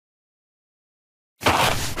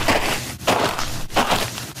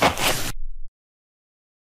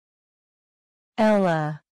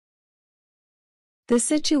Ella. The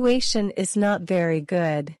situation is not very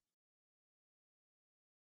good.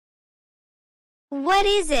 What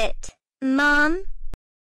is it, Mom?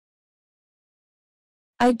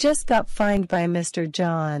 I just got fined by Mr.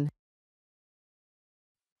 John.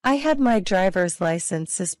 I had my driver's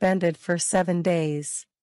license suspended for 7 days.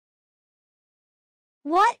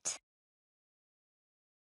 What?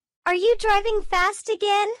 Are you driving fast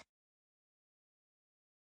again?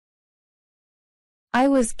 I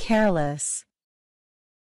was careless.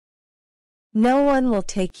 No one will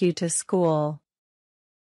take you to school.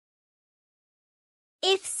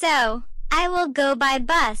 If so, I will go by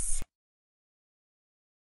bus.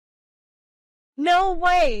 No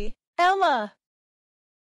way, Ella!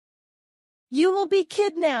 You will be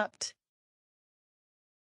kidnapped.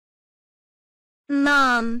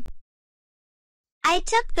 Mom, I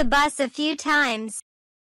took the bus a few times.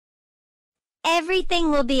 Everything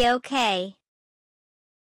will be okay.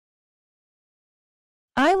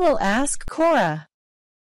 I will ask Cora.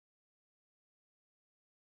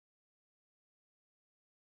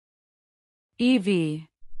 Evie,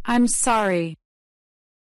 I'm sorry.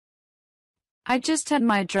 I just had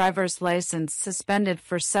my driver's license suspended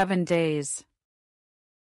for 7 days.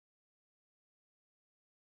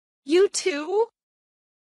 You too?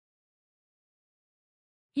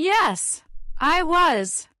 Yes, I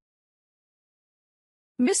was.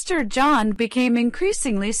 Mr. John became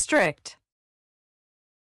increasingly strict.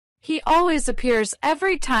 He always appears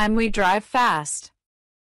every time we drive fast.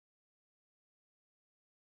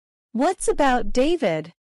 What's about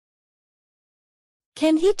David?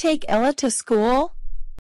 Can he take Ella to school?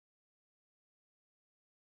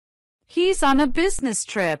 He's on a business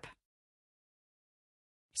trip,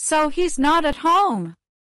 so he's not at home.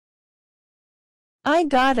 I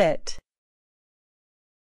got it.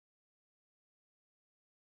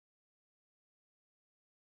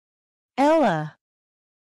 Ella,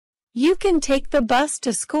 you can take the bus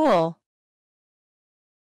to school,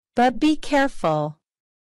 but be careful.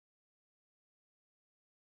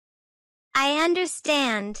 I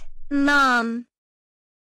understand, Mom.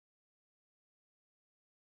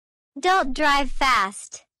 Don't drive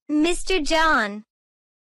fast, Mr. John.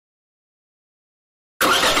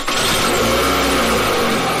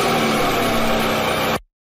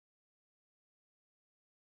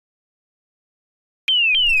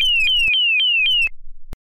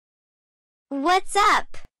 What's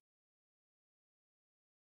up?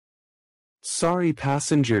 Sorry,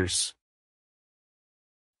 passengers.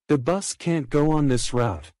 The bus can't go on this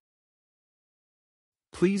route.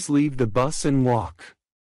 Please leave the bus and walk.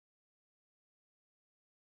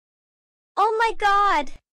 Oh my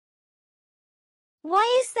God! Why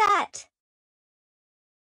is that?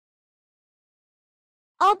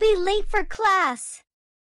 I'll be late for class.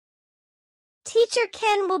 Teacher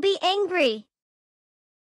Ken will be angry.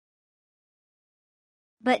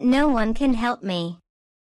 But no one can help me.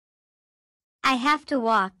 I have to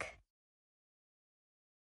walk.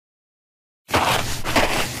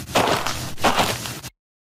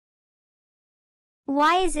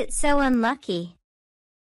 Why is it so unlucky?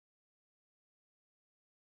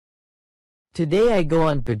 Today I go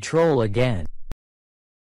on patrol again.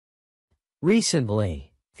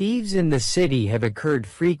 Recently, thieves in the city have occurred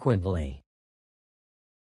frequently.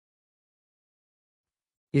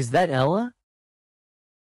 Is that Ella?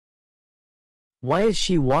 Why is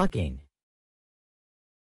she walking?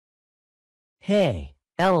 Hey,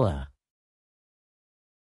 Ella.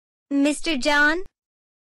 Mr. John?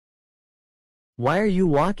 Why are you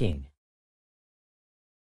walking?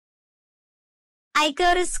 I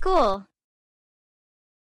go to school.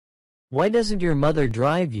 Why doesn't your mother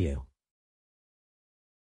drive you?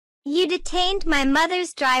 You detained my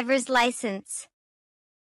mother's driver's license.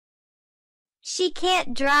 She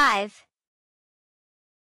can't drive.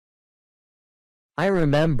 I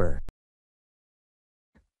remember.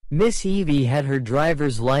 Miss Evie had her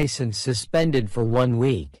driver's license suspended for 1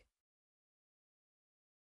 week.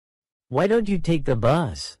 Why don't you take the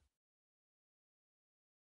bus?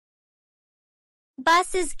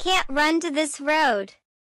 Buses can't run to this road.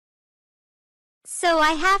 So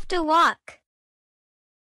I have to walk.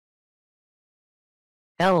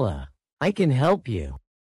 Ella, I can help you.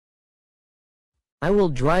 I will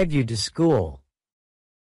drive you to school.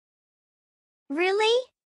 Really?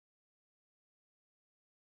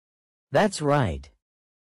 That's right.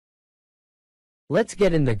 Let's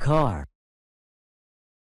get in the car.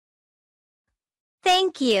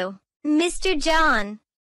 Thank you, Mr. John.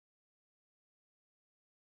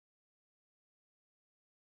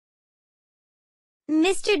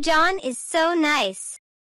 Mr. John is so nice.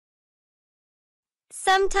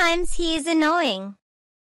 Sometimes he is annoying.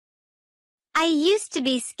 I used to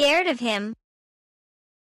be scared of him.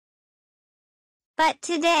 But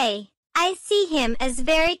today, I see him as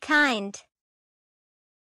very kind.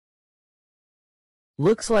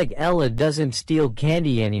 Looks like Ella doesn't steal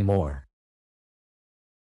candy anymore.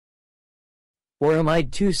 Or am I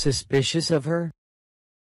too suspicious of her?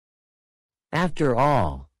 After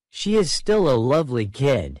all, she is still a lovely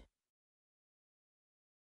kid.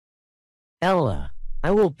 Ella, I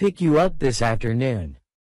will pick you up this afternoon.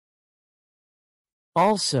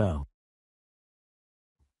 Also,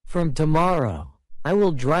 from tomorrow, I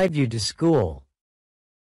will drive you to school.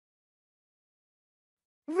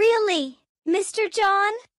 Really, Mr.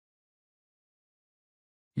 John?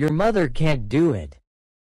 Your mother can't do it.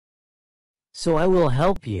 So I will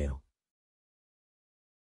help you.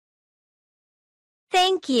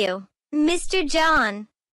 Thank you, Mr. John.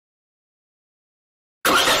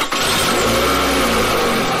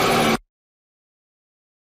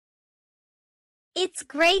 It's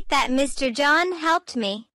great that Mr. John helped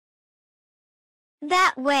me.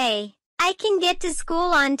 That way, I can get to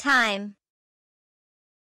school on time.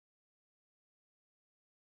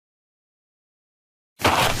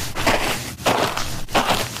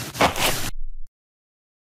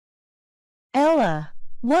 Ella,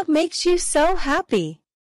 what makes you so happy?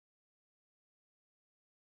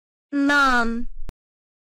 Mom.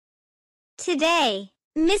 Today,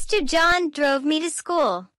 Mr. John drove me to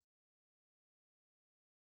school.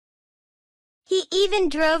 He even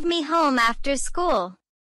drove me home after school.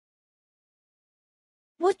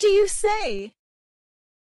 What do you say?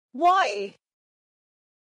 Why?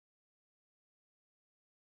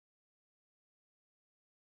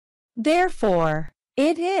 Therefore,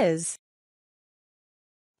 it is.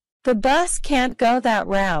 The bus can't go that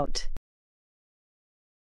route.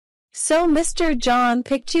 So Mr. John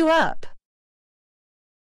picked you up.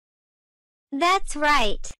 That's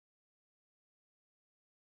right.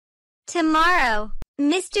 Tomorrow,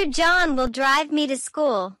 Mr. John will drive me to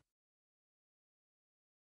school.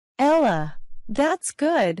 Ella, that's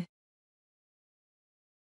good.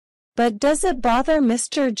 But does it bother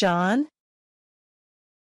Mr. John?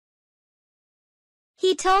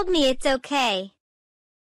 He told me it's okay.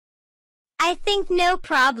 I think no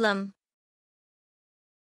problem.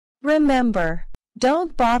 Remember,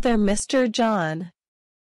 don't bother Mr. John.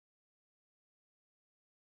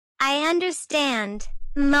 I understand,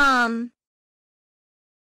 Mom.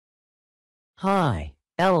 Hi,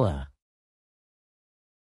 Ella.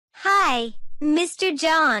 Hi, Mr.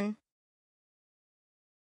 John.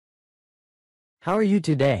 How are you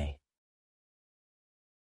today?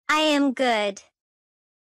 I am good.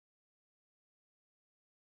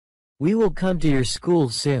 We will come to your school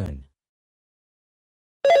soon.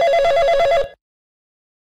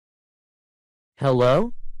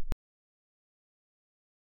 Hello?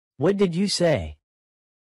 What did you say?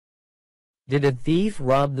 Did a thief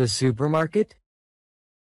rob the supermarket?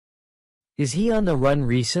 Is he on the run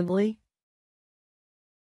recently?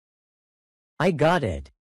 I got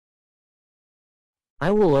it.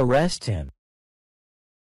 I will arrest him.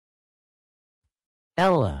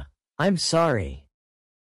 Ella, I'm sorry.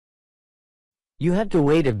 You have to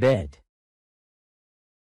wait a bit.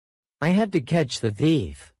 I have to catch the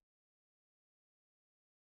thief.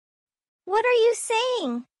 What are you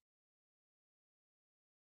saying?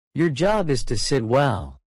 Your job is to sit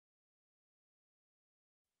well.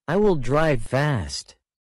 I will drive fast.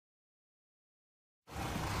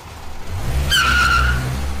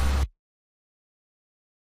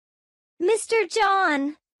 Mr.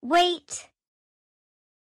 John, wait.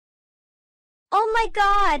 Oh my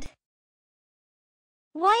God.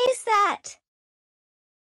 Why is that?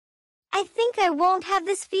 I think I won't have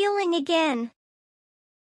this feeling again.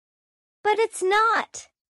 But it's not.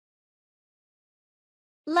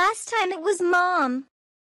 Last time it was Mom.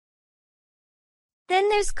 Then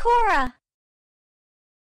there's Cora.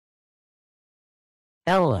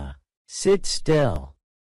 Ella, sit still.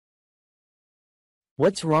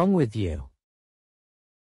 What's wrong with you?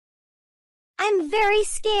 I'm very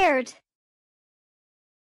scared.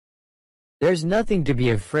 There's nothing to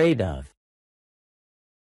be afraid of.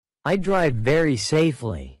 I drive very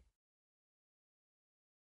safely.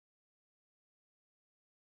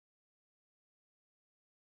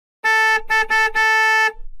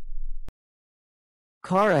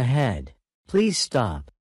 Car ahead, please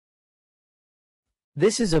stop.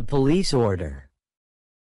 This is a police order.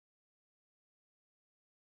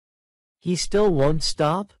 He still won't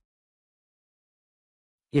stop?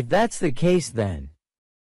 If that's the case then.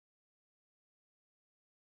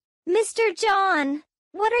 Mr. John,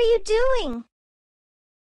 what are you doing?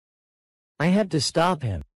 I have to stop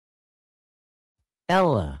him.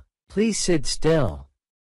 Ella, please sit still.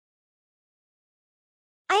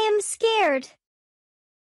 I am scared.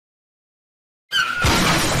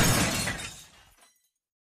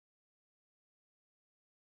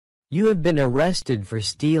 You have been arrested for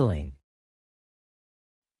stealing.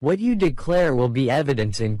 What you declare will be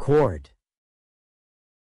evidence in court.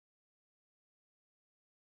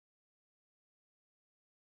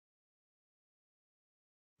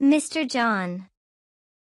 Mr. John.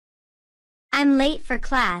 I'm late for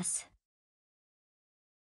class.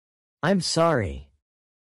 I'm sorry.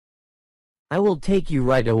 I will take you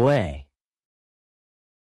right away.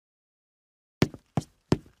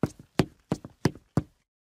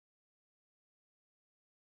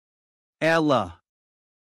 Ella.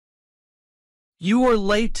 You are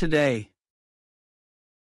late today.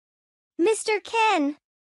 Mr. Ken.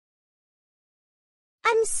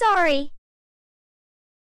 I'm sorry.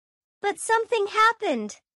 But something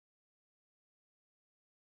happened.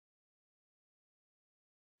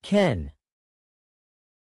 Ken.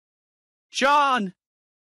 John!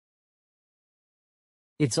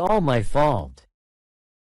 It's all my fault.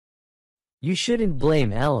 You shouldn't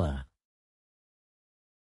blame Ella.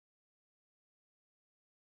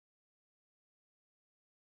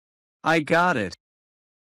 I got it.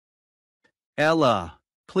 Ella,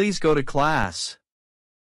 please go to class.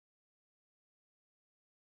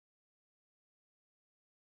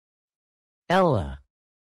 Ella.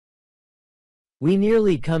 We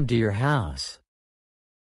nearly come to your house.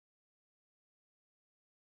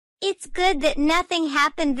 It's good that nothing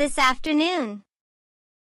happened this afternoon.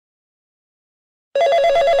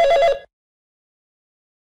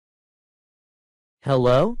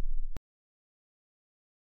 Hello?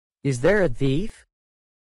 Is there a thief?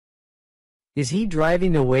 Is he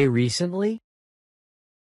driving away recently?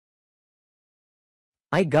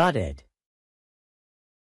 I got it.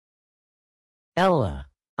 Ella,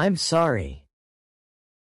 I'm sorry.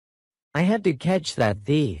 I had to catch that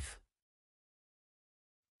thief.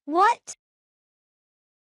 What?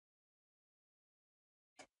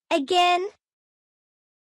 Again?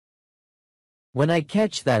 When I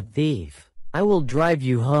catch that thief, I will drive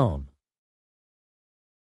you home.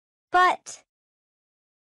 But...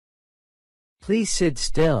 Please sit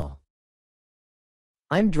still.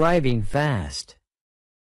 I'm driving fast.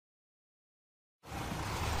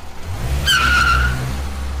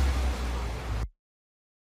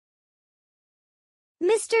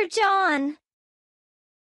 Mr. John!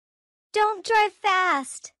 Don't drive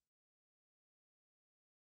fast.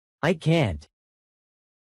 I can't.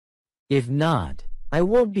 If not, I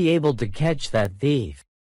won't be able to catch that thief.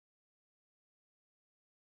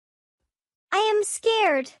 I am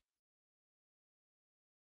scared.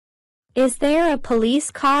 Is there a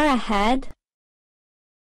police car ahead?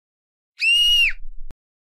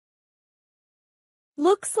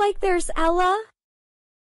 Looks like there's Ella.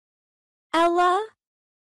 Ella?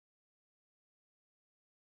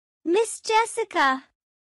 Miss Jessica.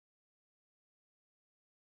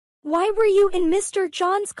 Why were you in Mr.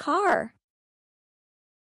 John's car?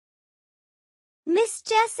 Miss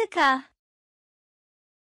Jessica.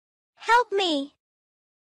 Help me.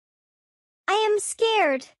 I am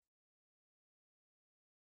scared.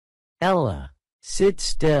 Ella, sit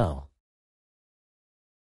still.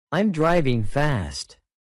 I'm driving fast.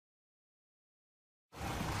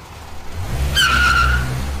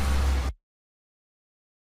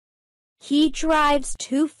 He drives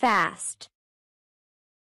too fast.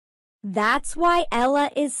 That's why Ella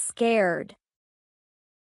is scared.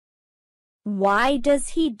 Why does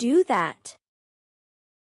he do that?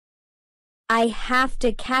 I have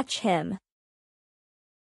to catch him.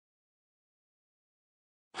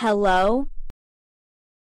 Hello?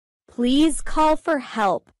 Please call for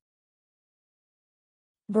help.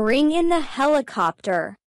 Bring in the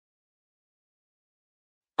helicopter.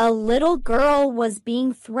 A little girl was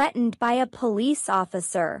being threatened by a police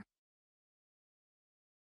officer.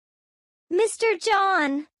 Mr.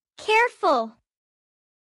 John, careful.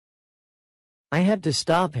 I have to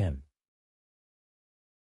stop him.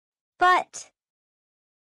 But...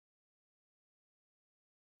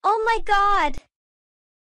 Oh my God!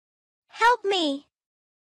 Help me!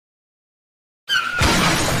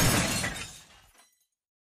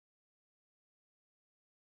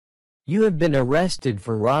 You have been arrested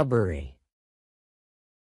for robbery.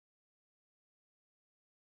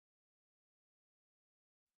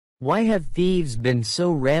 Why have thieves been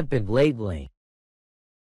so rampant lately?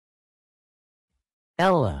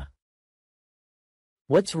 Ella.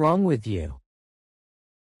 What's wrong with you?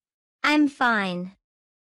 I'm fine.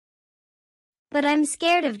 But I'm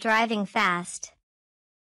scared of driving fast.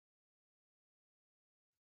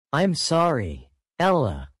 I'm sorry,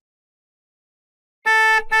 Ella.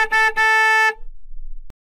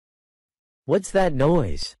 What's that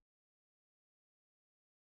noise?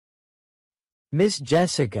 Miss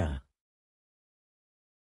Jessica.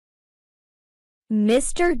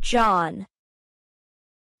 Mr. John,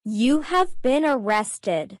 you have been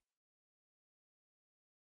arrested.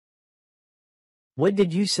 What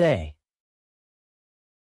did you say?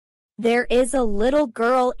 There is a little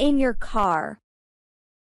girl in your car.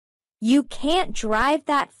 You can't drive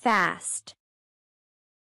that fast.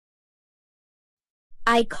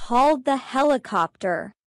 I called the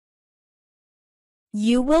helicopter.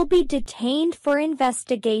 You will be detained for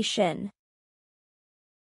investigation.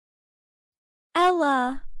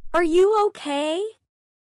 Ella, are you okay?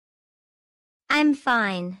 I'm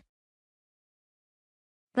fine.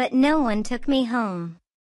 But no one took me home.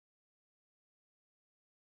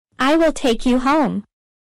 I will take you home.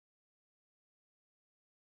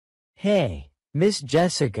 Hey, Miss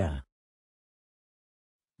Jessica.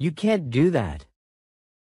 You can't do that.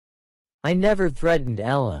 I never threatened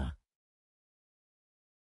Ella.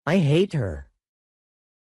 I hate her.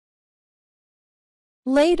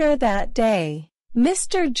 Later that day,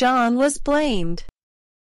 Mr. John was blamed.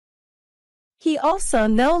 He also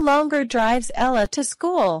no longer drives Ella to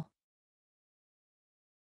school.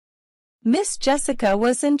 Miss Jessica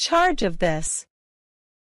was in charge of this.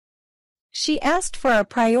 She asked for a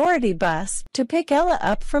priority bus to pick Ella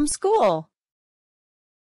up from school.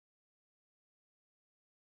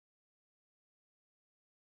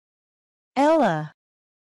 Ella,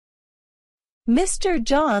 Mr.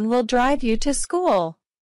 John will drive you to school.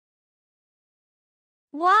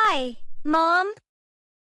 Why, Mom?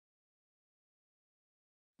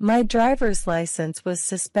 My driver's license was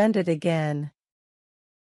suspended again.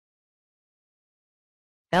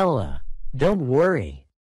 Ella, don't worry.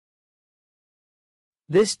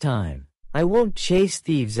 This time, I won't chase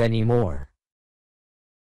thieves anymore.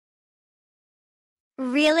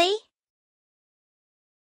 Really?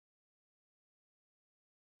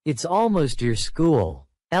 It's almost your school,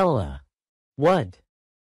 Ella. What?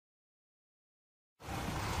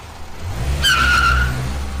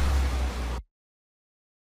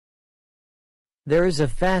 There is a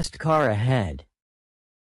fast car ahead.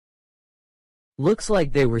 Looks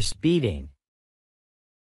like they were speeding.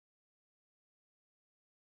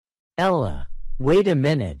 Ella, wait a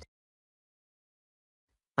minute.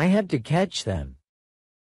 I have to catch them.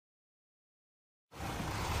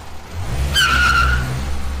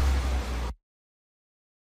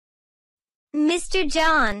 Mr.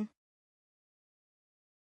 John,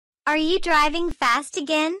 are you driving fast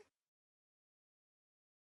again?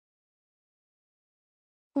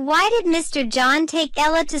 Why did Mr. John take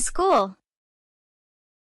Ella to school?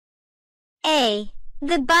 A.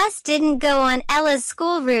 The bus didn't go on Ella's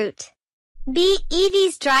school route. B.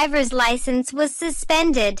 Evie's driver's license was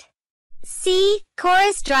suspended. C.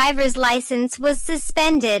 Cora's driver's license was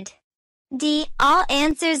suspended. D. All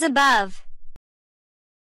answers above.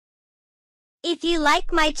 If you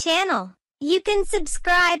like my channel, you can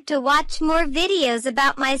subscribe to watch more videos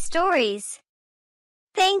about my stories.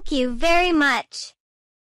 Thank you very much.